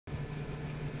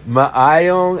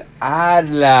Maayong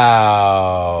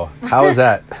adlaw. How was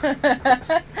that?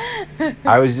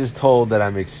 I was just told that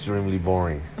I'm extremely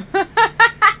boring.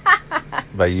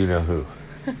 By you know who.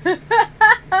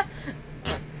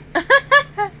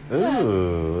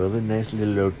 Ooh, a nice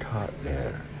little tot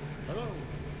there.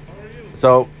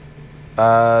 So,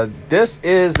 this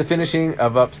is the finishing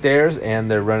of upstairs,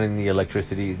 and they're running the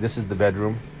electricity. This is the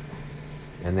bedroom.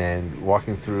 And then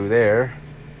walking through there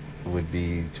would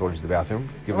be towards the bathroom.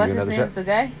 What's his name? The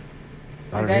guy?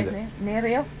 The guy's name?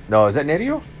 Nerio? No, is that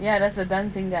Nerio? Yeah, that's a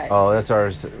dancing guy. Oh, that's our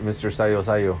Mr. Sayo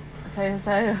Sayo.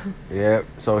 Sayo. Yeah,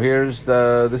 so here's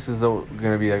this is going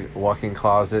to be a walk-in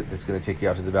closet that's going to take you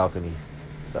out to the balcony.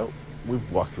 So,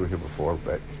 we've walked through here before,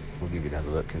 but we'll give you another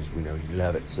look because we know you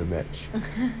love it so much.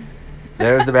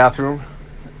 There's the bathroom.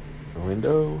 The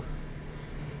window.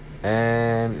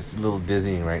 And it's a little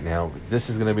dizzying right now. This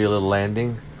is going to be a little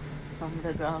landing. From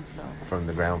the ground floor. From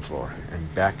the ground floor.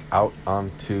 And back out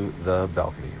onto the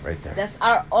balcony right there. That's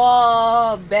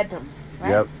our bedroom, right?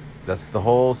 Yep. That's the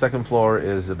whole second floor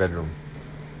is a bedroom.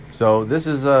 So this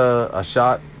is a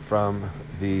shot from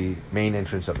the main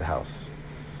entrance of the house.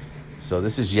 So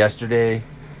this is yesterday.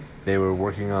 They were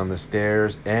working on the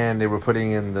stairs and they were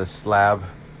putting in the slab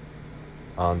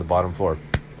on the bottom floor.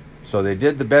 So they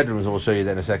did the bedrooms, we'll show you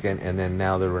that in a second, and then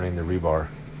now they're running the rebar.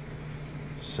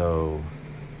 So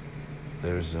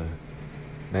there's a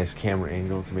nice camera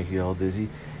angle to make you all dizzy.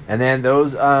 And then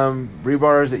those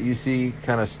rebars that you see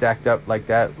kind of stacked up like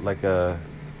that, like a,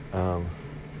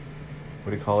 what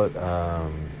do you call it?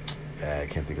 I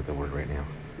can't think of the word right now.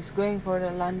 It's going for the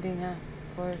landing, huh?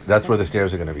 That's where the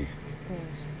stairs are going to be.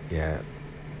 Stairs. Yeah.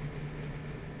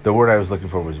 The word I was looking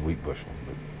for was wheat bushel,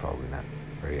 but probably not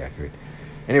very accurate.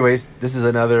 Anyways, this is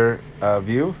another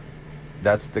view.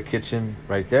 That's the kitchen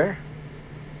right there.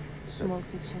 Small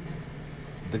kitchen.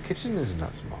 The kitchen is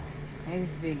not small. It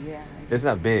is big, yeah. It's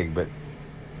not big, but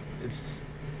it's...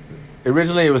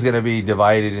 Originally, it was going to be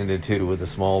divided into two with a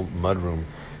small mudroom,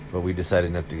 but we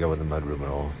decided not to go with the mudroom at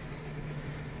all.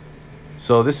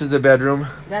 So this is the bedroom.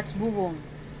 That's Bubong.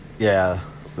 Yeah,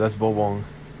 that's Bobong.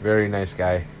 Very nice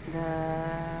guy.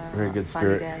 The very good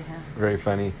spirit. Guy, huh? Very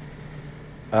funny.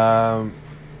 And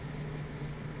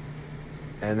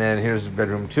then here's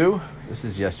bedroom 2. This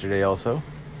is yesterday also.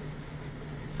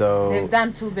 So they've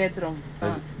done 2 bedroom.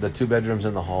 The 2 bedrooms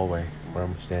in the hallway where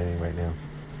I'm standing right now.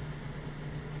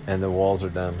 And the walls are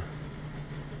done.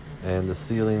 And the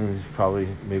ceiling is probably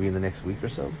maybe in the next week or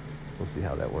so. We'll see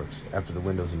how that works. After the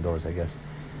windows and doors, I guess.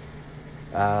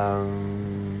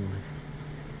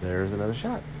 There's another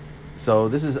shot. So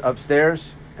this is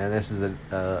upstairs. And this is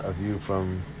a view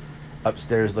from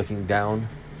upstairs looking down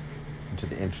into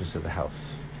the entrance of the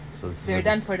house. So this they're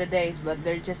done for the days, but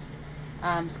they're just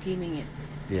scheming it.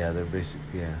 Yeah, they're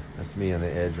yeah, that's me on the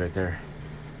edge right there.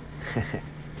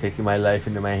 Taking my life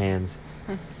into my hands.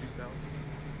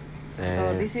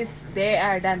 So they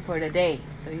are done for the day,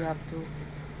 so you have to...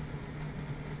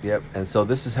 Yep, and so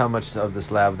this is how much of the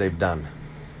slab they've done.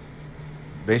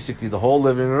 Basically the whole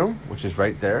living room, which is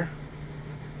right there.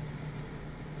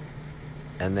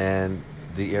 And then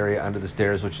the area under the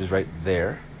stairs, which is right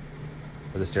there,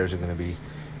 where the stairs are going to be.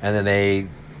 And then they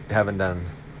haven't done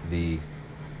the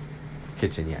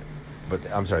kitchen yet. But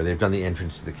I'm sorry, they've done the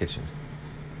entrance to the kitchen.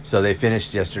 So they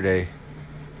finished yesterday.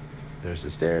 There's the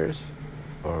stairs,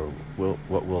 or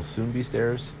what will soon be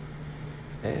stairs.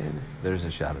 And there's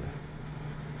a shot of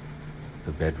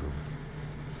the bedroom.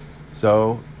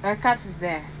 So our cats is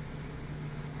there.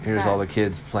 Here's all the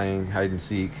kids playing hide and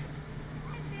seek.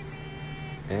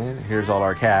 And here's all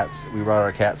our cats. We brought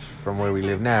our cats from where we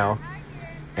live now,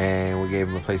 and we gave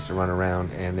them a place to run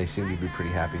around, and they seem to be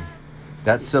pretty happy.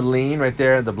 That's Celine right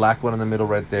there. The black one in the middle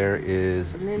right there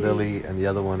is Lily, and the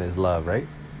other one is Love, right?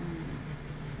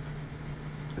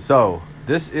 So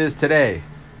this is today.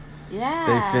 Yeah.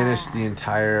 They finished the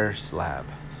entire slab.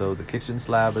 So the kitchen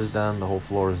slab is done. The whole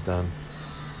floor is done.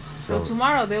 So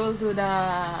tomorrow they will do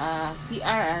the CR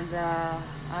and the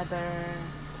other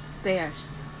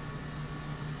stairs.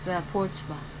 The porch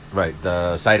bar. Right,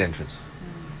 the side entrance.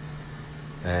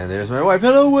 And there's my wife.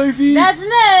 Hello, wifey. That's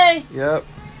me. Yep.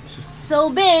 Just so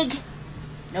big.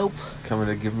 Nope. Coming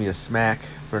to give me a smack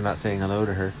for not saying hello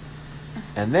to her.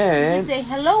 And then... You should say,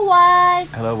 hello,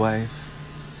 wife. Hello, wife.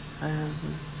 And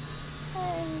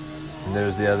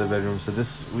there's the other bedroom. So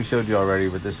this, we showed you already,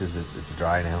 but this is, it's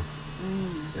dry now.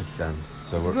 It's done.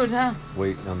 So it's we're good, huh?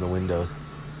 waiting on the windows.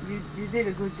 You did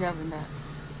a good job in that.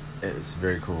 It's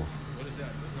very cool.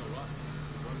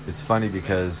 It's funny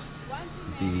because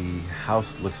the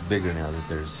house looks bigger now that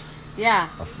there's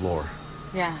a floor.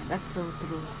 Yeah, that's so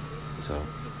true. So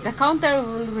The counter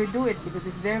will redo it because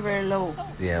it's very very low.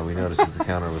 Yeah, we noticed that the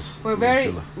counter was.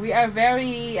 We are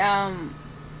very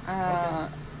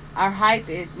our height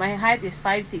is my height is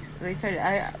 5'6". Richard,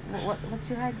 what's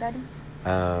your height, Daddy?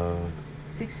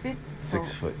 6 feet.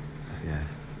 6 foot. Yeah.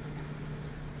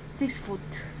 6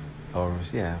 foot. Or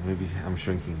yeah, maybe I'm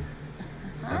shrinking.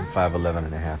 I'm 5'11"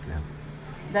 and a half now.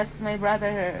 That's my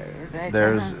brother. Right.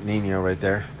 There's Nino right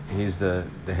there. He's the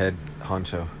head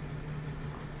honcho.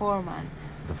 Foreman.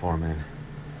 The foreman.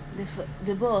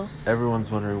 The boss. Everyone's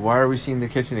wondering, why are we seeing the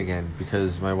kitchen again?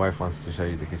 Because my wife wants to show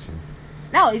you the kitchen.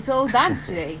 No, it's all done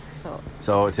today.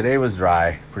 So today was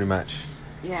dry, pretty much.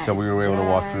 Yeah. So we were able to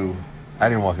walk through. I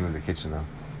didn't walk into the kitchen though.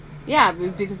 Yeah,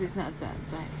 because it's not that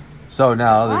dry. So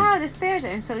now. Wow, the stairs!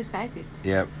 I'm so excited.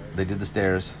 Yep, they did the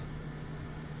stairs.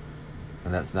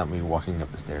 And that's not me walking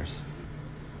up the stairs.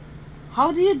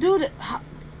 How do you do that?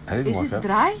 I didn't walk up. Is it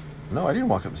dry? No, I didn't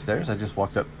walk up the stairs. I just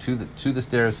walked up to the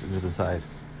stairs and to the side.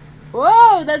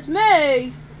 Whoa, that's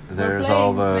me. There's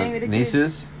all the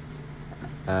nieces.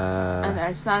 And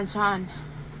our son Sean.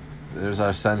 There's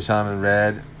our son Sean in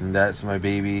red, and that's my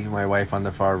baby, my wife on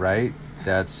the far right.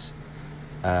 That's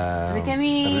Rika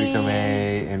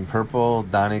May in purple,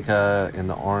 Danica in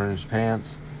the orange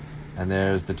pants, and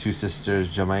there's the two sisters,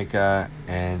 Jamaica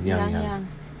and Young.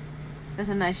 That's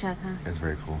a nice shot, huh? It's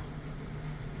very cool.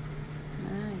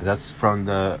 Nice. That's from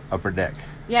the upper deck.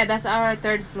 Yeah, that's our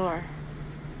 3rd floor.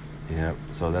 Yep.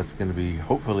 So that's gonna be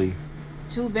hopefully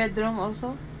 2 bedroom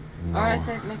also. No, or is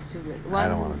it like 2 bedroom? I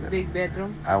don't want a big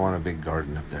bedroom. I want a big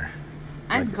garden up there.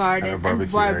 And like garden a and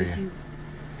barbecue barbecue. area.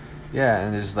 Yeah,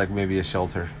 and there's like maybe a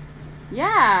shelter.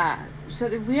 Yeah. So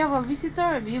if we have a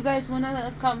visitor, if you guys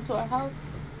wanna come to our house,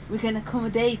 we can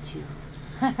accommodate you.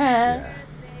 Yeah.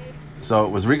 So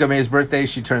it was Rika May's birthday.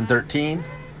 She turned 13.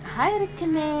 Hi, Rika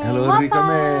May. Hello, Wapa. Rika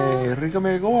May. Rika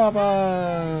May,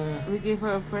 guapa. We gave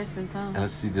her a present, huh? And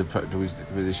let's see, did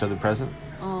they show the present?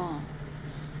 Oh.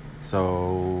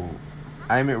 So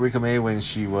I met Rika May when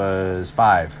she was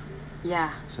 5.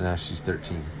 Yeah. So now she's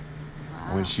 13.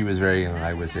 Wow. When she was very young,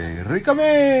 I would say, Rika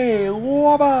May,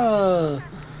 guapa.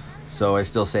 So I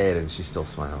still say it and she still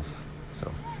smiles.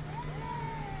 So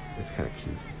it's kind of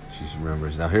cute. She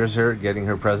remembers. Now here's her getting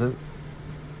her present.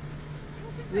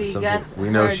 We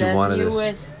know her she the wanted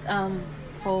newest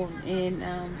phone in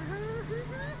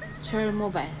Cherry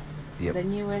Mobile. Yep. The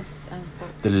newest phone.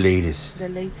 The latest. The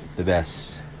latest. The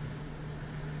best.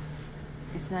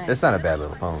 It's nice. It's not a bad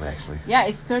little phone, actually. Yeah,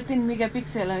 it's 13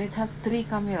 megapixel and it has 3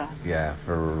 cameras. Yeah,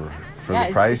 for the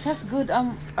price. It has good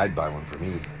I'd buy one for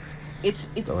me. It's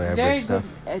The way I very break good. stuff.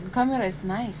 Camera is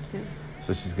nice too.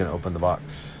 So she's gonna open the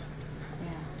box,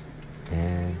 Yeah.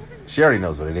 and she already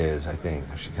knows what it is. I think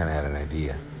she kind of had an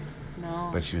idea,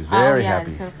 No. but she was very yeah,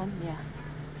 happy. The cell phone. Yeah.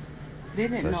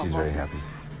 Didn't So know she's about very it. happy.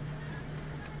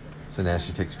 So now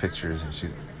she takes pictures,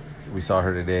 and we saw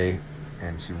her today,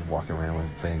 and she was walking around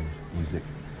with playing music.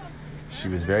 She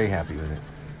was very happy with it.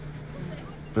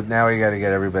 But now we got to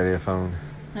get everybody a phone.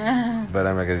 But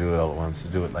I'm not gonna do it all at once.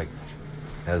 Just do it like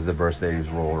as the birthdays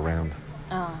roll around.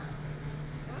 Oh.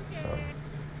 So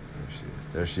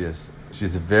there she is.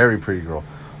 She's a very pretty girl.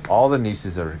 All the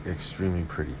nieces are extremely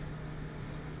pretty.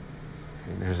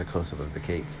 And here's a close-up of the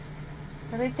cake.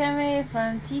 Rika May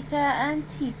from Tita and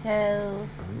Tito.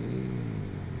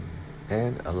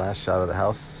 And a last shot of the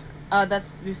house. Oh,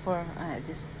 that's before I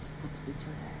just put the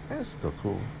picture there. It's still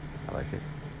cool. I like it.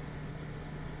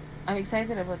 I'm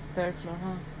excited about the 3rd floor,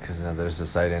 huh? Because now there's the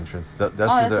side entrance. That's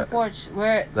the porch.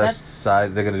 That's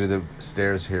side. They're gonna do the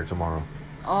stairs here tomorrow.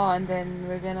 Oh, and then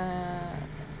we're gonna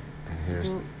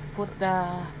put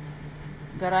the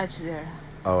garage there.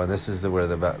 Oh, and this is where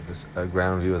this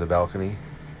ground view of the balcony.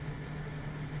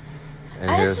 And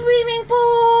a swimming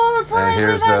pool for and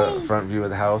here's everybody. the front view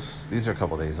of the house. These are a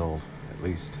couple days old, at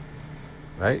least,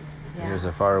 right? Yeah. And here's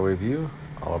a faraway view.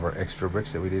 All of our extra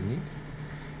bricks that we didn't need.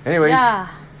 Anyways, Yeah.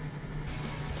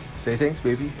 say thanks,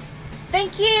 baby.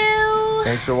 Thank you.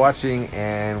 Thanks for watching,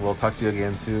 and we'll talk to you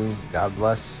again soon. God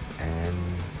bless, and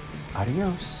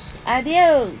adios.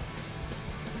 Adios.